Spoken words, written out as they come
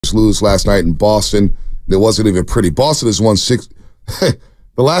Lose last night in Boston. It wasn't even pretty. Boston has won six. The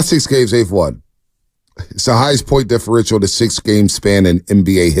last 6 games they've won. It's the highest point differential in the 6-game span in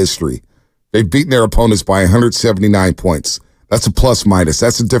NBA history. They've beaten their opponents by 179 points. That's a plus minus.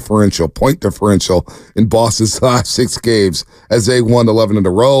 That's a differential, point differential in Boston's last 6 games as they won 11 in a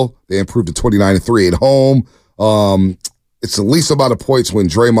row. They improved to 29-3 at home. It's the least amount of points when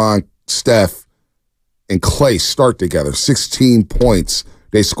Draymond, Steph, and Clay start together. 16 points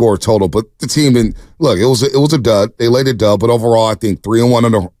they score total. But the team, it was a dud. They laid a dud, but overall, I think 3-1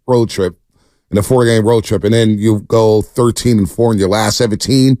 on the road trip, in a 4-game road trip, and then you go 13-4 in your last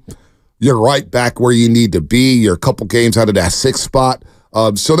 17. You're right back where you need to be. You're a couple games out of that 6th spot.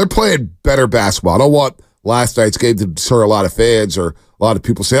 So they're playing better basketball. I don't want last night's game to deter a lot of fans or a lot of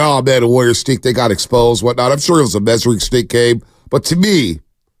people say, oh, man, the Warriors stink. They got exposed, whatnot. I'm sure it was a measuring stick game. But to me,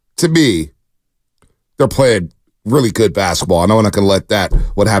 they're playing really good basketball. I know I'm not going to let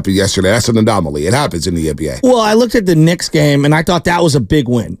what happened yesterday. That's an anomaly. It happens in the NBA. Well, I looked at the Knicks game, and I thought that was a big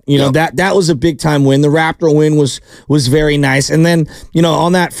win. You know, that was a big-time win. The Raptor win was very nice. And then,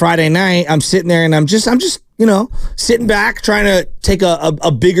 on that Friday night, I'm sitting there, and I'm just sitting back, trying to take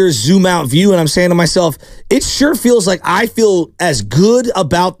a bigger zoom-out view, and I'm saying to myself, it sure feels like I feel as good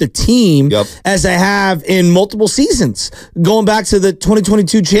about the team as I have in multiple seasons, going back to the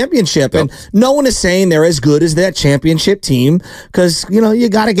 2022 championship. And no one is saying they're as good as that championship team because, you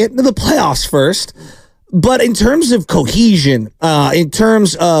got to get into the playoffs first. But in terms of cohesion, in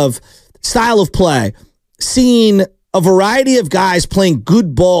terms of style of play, seeing a variety of guys playing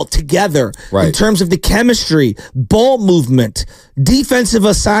good ball together in terms of the chemistry, ball movement, defensive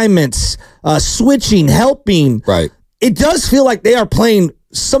assignments, switching, helping. Right. It does feel like they are playing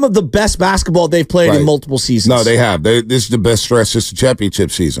some of the best basketball they've played in multiple seasons. No, they have. This is the best stretch since the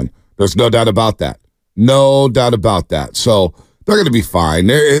championship season. There's no doubt about that. No doubt about that. So they're going to be fine.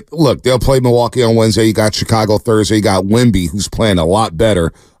 They'll play Milwaukee on Wednesday. You got Chicago Thursday. You got Wemby, who's playing a lot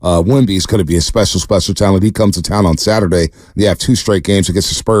better. Wemby's going to be a special talent. He comes to town on Saturday. They have 2 straight games against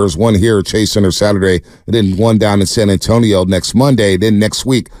the Spurs, one here at Chase Center Saturday, and then one down in San Antonio next Monday. Then next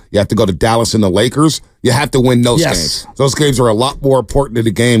week, you have to go to Dallas and the Lakers. You have to win those games. Those games are a lot more important to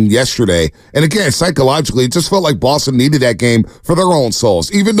the game yesterday. And again, psychologically, it just felt like Boston needed that game for their own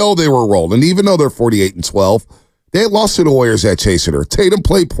souls, even though they were rolling, even though they're 48-12. They had lost to the Warriors at Chase Center. Tatum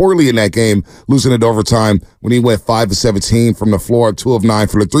played poorly in that game, losing it overtime when he went 5 of 17 from the floor, 2 of 9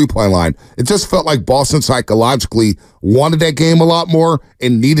 from the 3-point line. It just felt like Boston psychologically wanted that game a lot more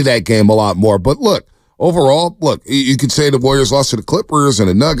and needed that game a lot more. But overall, you could say the Warriors lost to the Clippers and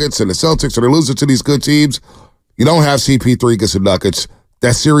the Nuggets and the Celtics, and they're losing to these good teams. You don't have CP3 against the Nuggets.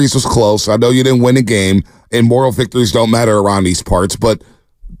 That series was close. I know you didn't win the game, and moral victories don't matter around these parts, but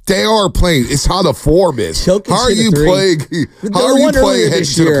they are playing. It's how the form is. How are you playing? How are you playing heading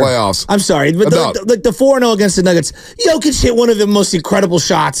to the playoffs? I'm sorry, but the 4-0 against the Nuggets, Jokic hit one of the most incredible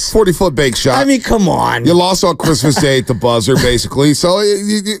shots. 40-foot bank shot. I mean, come on. You lost on Christmas Day at the buzzer, basically, so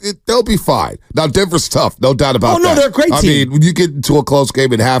they'll be fine. Now, Denver's tough, no doubt about that. Oh, no, they're a great team. I mean, when you get into a close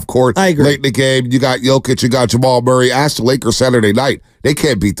game in half court, I agree. late in the game, you got Jokic, you got Jamal Murray. Ask the Lakers Saturday night. They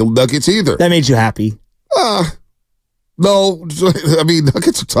can't beat the Nuggets either. That made you happy? No, I mean,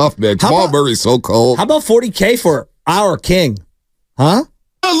 Nuggets are tough, man. Jamal Murray's so cold. How about $40K for our king? Huh?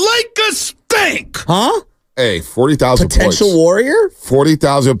 The Lakers stink! Huh? Hey, 40,000 points. Potential warrior?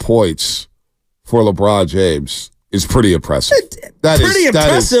 40,000 points for LeBron James is pretty impressive. Pretty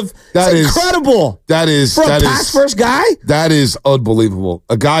impressive. That's incredible. That is for a pass first guy. That is unbelievable.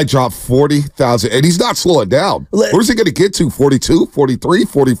 A guy dropped 40,000, and he's not slowing down. Where's he going to get to? 42, 43,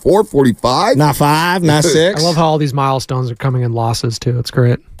 44, 45? Not 5, not 6. I love how all these milestones are coming in losses too. It's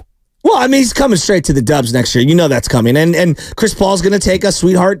great. Well, I mean, he's coming straight to the Dubs next year. You know that's coming. And Chris Paul's going to take a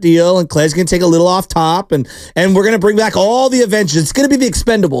sweetheart deal, and Clay's going to take a little off top, and we're going to bring back all the Avengers. It's going to be the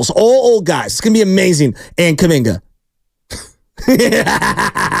Expendables, all old guys. It's going to be amazing. And Kuminga.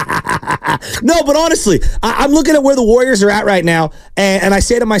 No, but honestly, I'm looking at where the Warriors are at right now, and I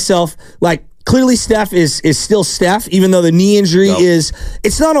say to myself, clearly Steph is still Steph, even though the knee injury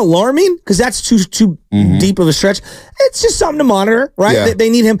it's not alarming because that's too deep of a stretch. It's just something to monitor, right? Yeah.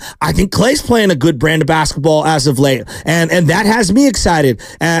 They need him. I think Clay's playing a good brand of basketball as of late, and that has me excited.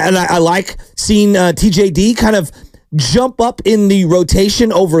 And I like seeing TJD kind of jump up in the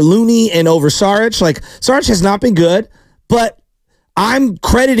rotation over Looney and over Saric. Saric has not been good, but I'm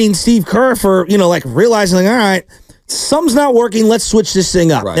crediting Steve Kerr for, realizing, all right, something's not working. Let's switch this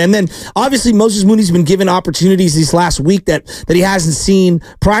thing up. Right. And then, obviously, Moses Mooney's been given opportunities this last week that he hasn't seen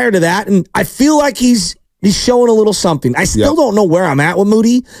prior to that. And I feel like he's He's showing a little something. I still don't know where I'm at with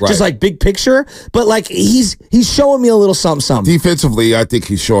Moody, just like big picture, but like he's showing me a little something. Defensively, I think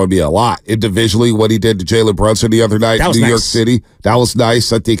he's showing me a lot. Individually, what he did to Jalen Brunson the other night in New York City, that was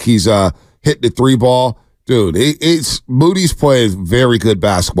nice. I think he's hitting the 3-ball. Dude, Moody's playing very good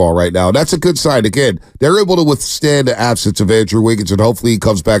basketball right now. That's a good sign. Again, they're able to withstand the absence of Andrew Wiggins, and hopefully he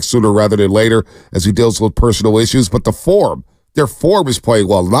comes back sooner rather than later as he deals with personal issues. But their form is playing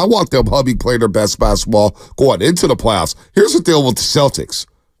well. And I want them hubbing playing their best basketball going into the playoffs. Here's the deal with the Celtics.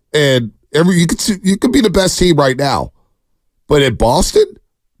 And you could be the best team right now. But in Boston,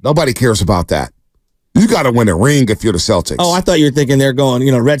 nobody cares about that. You got to win a ring if you're the Celtics. Oh, I thought you were thinking they're going,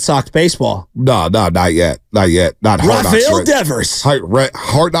 Red Sox baseball. No, not yet. Not yet. Not Hard Knocks. Rafael Devers.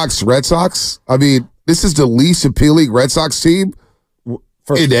 Hard Knocks Red Sox? I mean, this is the least appealing Red Sox team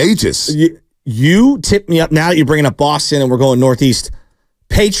in ages. You tipped me up now that you're bringing up Boston and we're going Northeast.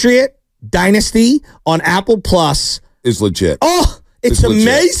 Patriot Dynasty on Apple Plus is legit. Oh, it's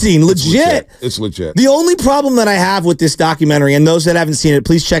amazing. Legit. It's legit. The only problem that I have with this documentary, and those that haven't seen it,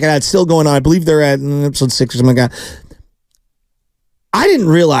 please check it out. It's still going on. I believe they're at episode 6 or something like that. I didn't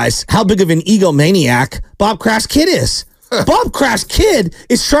realize how big of an egomaniac Bob Kraft's kid is. Bob Kraft's kid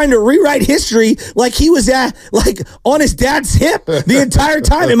is trying to rewrite history like he was on his dad's hip the entire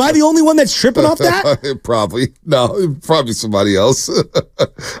time. Am I the only one that's tripping off that? Probably. No, probably somebody else.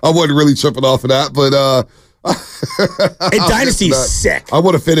 I wasn't really tripping off of that, but Dynasty's sick. I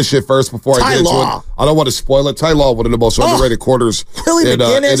want to finish it first before I get into it. I don't want to spoil it. Ty Law, one of the most underrated corners in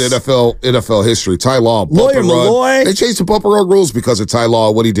NFL history. Ty Law, Lawyer Malloy. They changed the bumper run rules because of Ty Law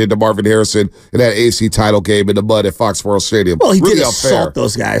and what he did to Marvin Harrison in that AFC title game in the mud at Foxborough Stadium. Well, he did assault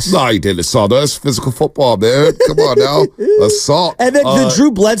those guys. No, he didn't assault. That's physical football, man. Come on now. Assault. And then the Drew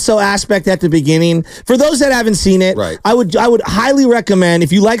Bledsoe aspect at the beginning. For those that haven't seen it, I would highly recommend,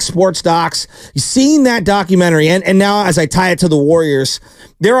 if you like sports docs, seeing that documentary. And now as I tie it to the Warriors,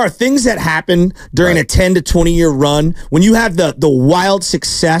 there are things that happen during a 10 to 20-year run when you have the wild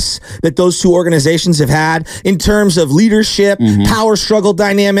success that those two organizations have had in terms of leadership, power struggle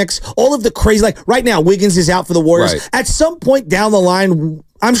dynamics, all of the crazy, like right now, Wiggins is out for the Warriors. At some point down the line,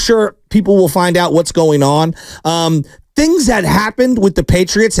 I'm sure people will find out what's going on. Things that happened with the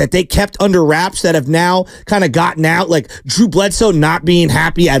Patriots that they kept under wraps that have now kind of gotten out, like Drew Bledsoe not being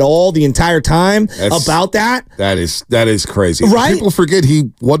happy at all the entire time about that. That is crazy. Right? People forget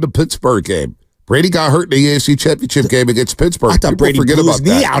he won the Pittsburgh game. Brady got hurt in the AFC Championship game against Pittsburgh. I thought Brady blew his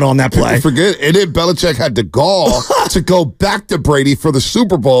knee out on that play. People forget. And then Belichick had the gall to go back to Brady for the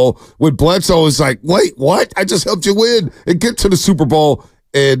Super Bowl when Bledsoe was like, wait, what? I just helped you win and get to the Super Bowl.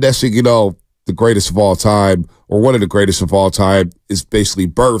 And next thing you know, the greatest of all time, or one of the greatest of all time, is basically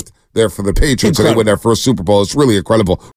birthed there for the Patriots. And they win their first Super Bowl. It's really incredible.